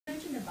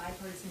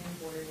Bipartisan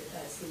Border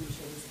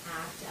Solutions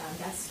Act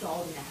that's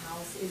stalled in the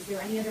House. Is there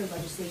any other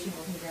legislation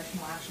or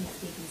congressional action that's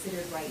being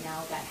considered right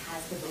now that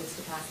has the votes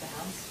to pass the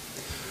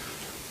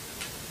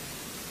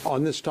House?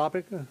 On this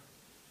topic?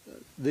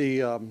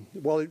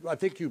 Well, I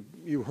think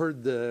you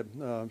heard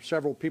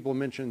several people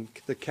mention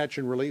the catch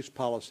and release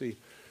policy.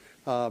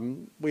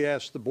 We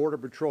asked the Border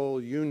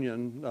Patrol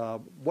Union,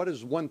 what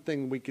is one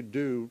thing we could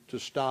do to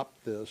stop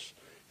this?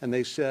 And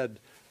they said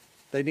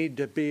they need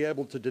to be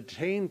able to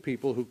detain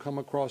people who come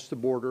across the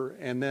border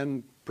and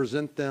then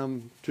present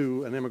them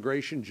to an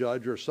immigration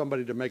judge or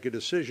somebody to make a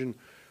decision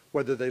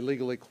whether they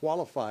legally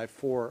qualify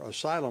for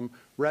asylum,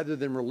 rather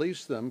than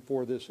release them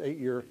for this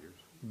 8-year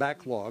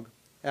backlog,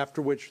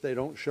 after which they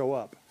don't show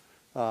up.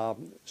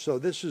 So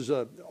this is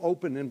an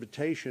open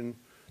invitation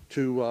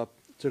to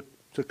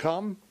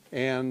come,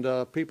 and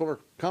people are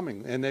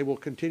coming, and they will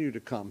continue to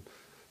come.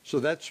 So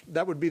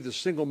that would be the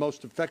single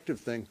most effective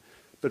thing.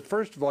 But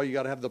first of all, you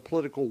got to have the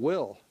political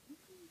will,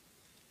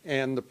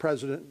 and the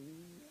president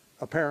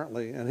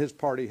apparently and his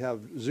party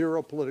have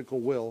zero political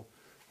will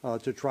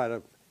to try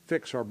to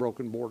fix our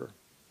broken border.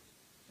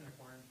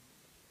 Senator,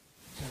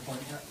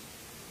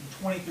 in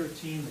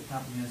 2013, the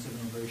comprehensive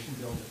immigration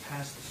bill that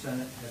passed the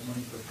Senate had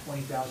money for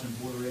 20,000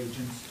 border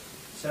agents,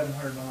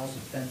 700 miles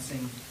of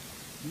fencing.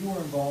 You were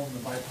involved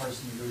in the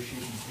bipartisan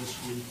negotiations this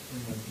week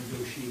in the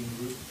negotiating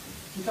group.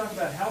 Can you talk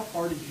about how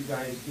far did you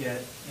guys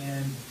get,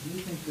 and do you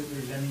think that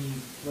there's any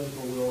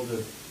political will to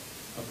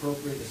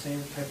appropriate the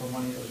same type of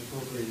money that was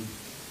appropriated,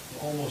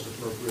 almost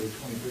appropriated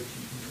in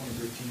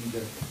 2013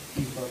 to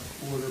keep up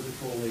Border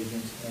Patrol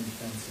agents and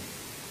fencing?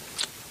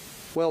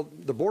 Well,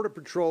 the Border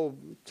Patrol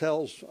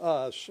tells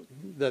us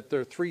that there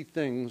are three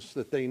things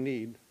that they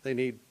need. They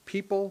need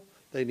people,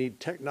 they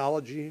need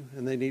technology,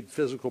 and they need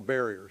physical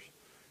barriers.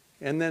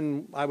 And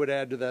then I would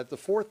add to that the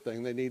fourth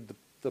thing: they need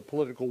the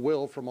political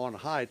will from on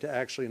high to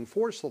actually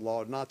enforce the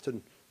law, not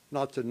to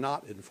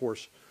not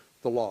enforce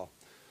the law.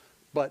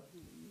 But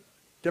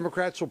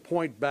Democrats will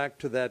point back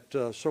to that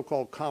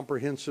so-called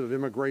comprehensive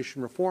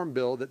immigration reform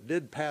bill that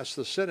did pass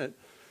the Senate,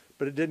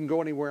 but it didn't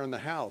go anywhere in the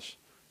House,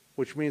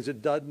 which means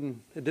it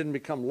didn't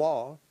become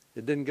law.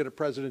 It didn't get a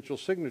presidential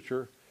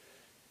signature.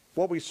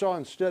 What we saw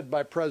instead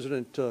by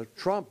President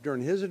Trump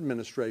during his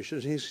administration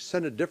is he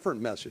sent a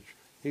different message.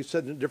 He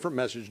said a different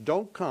message: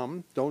 don't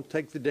come, don't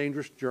take the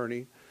dangerous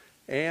journey,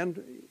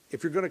 and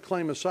if you're going to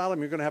claim asylum,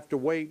 you're going to have to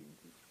wait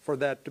for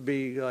that to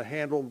be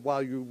handled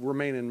while you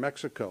remain in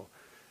Mexico.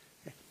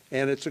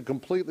 And it's a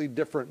completely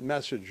different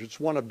message. It's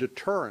one of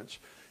deterrence.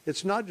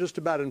 It's not just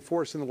about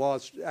enforcing the law,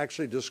 it's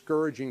actually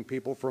discouraging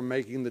people from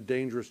making the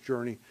dangerous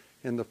journey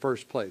in the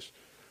first place.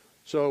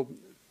 So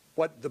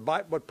what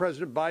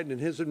President Biden and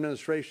his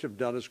administration have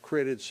done is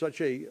created such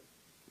a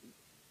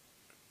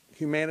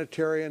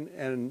humanitarian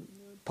and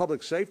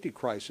public safety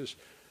crisis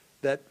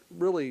that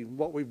really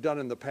what we've done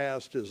in the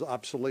past is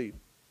obsolete.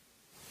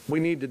 We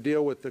need to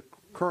deal with the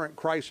current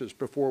crisis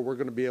before we're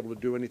going to be able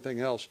to do anything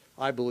else,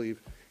 I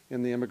believe,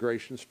 in the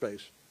immigration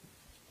space.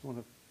 I want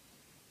to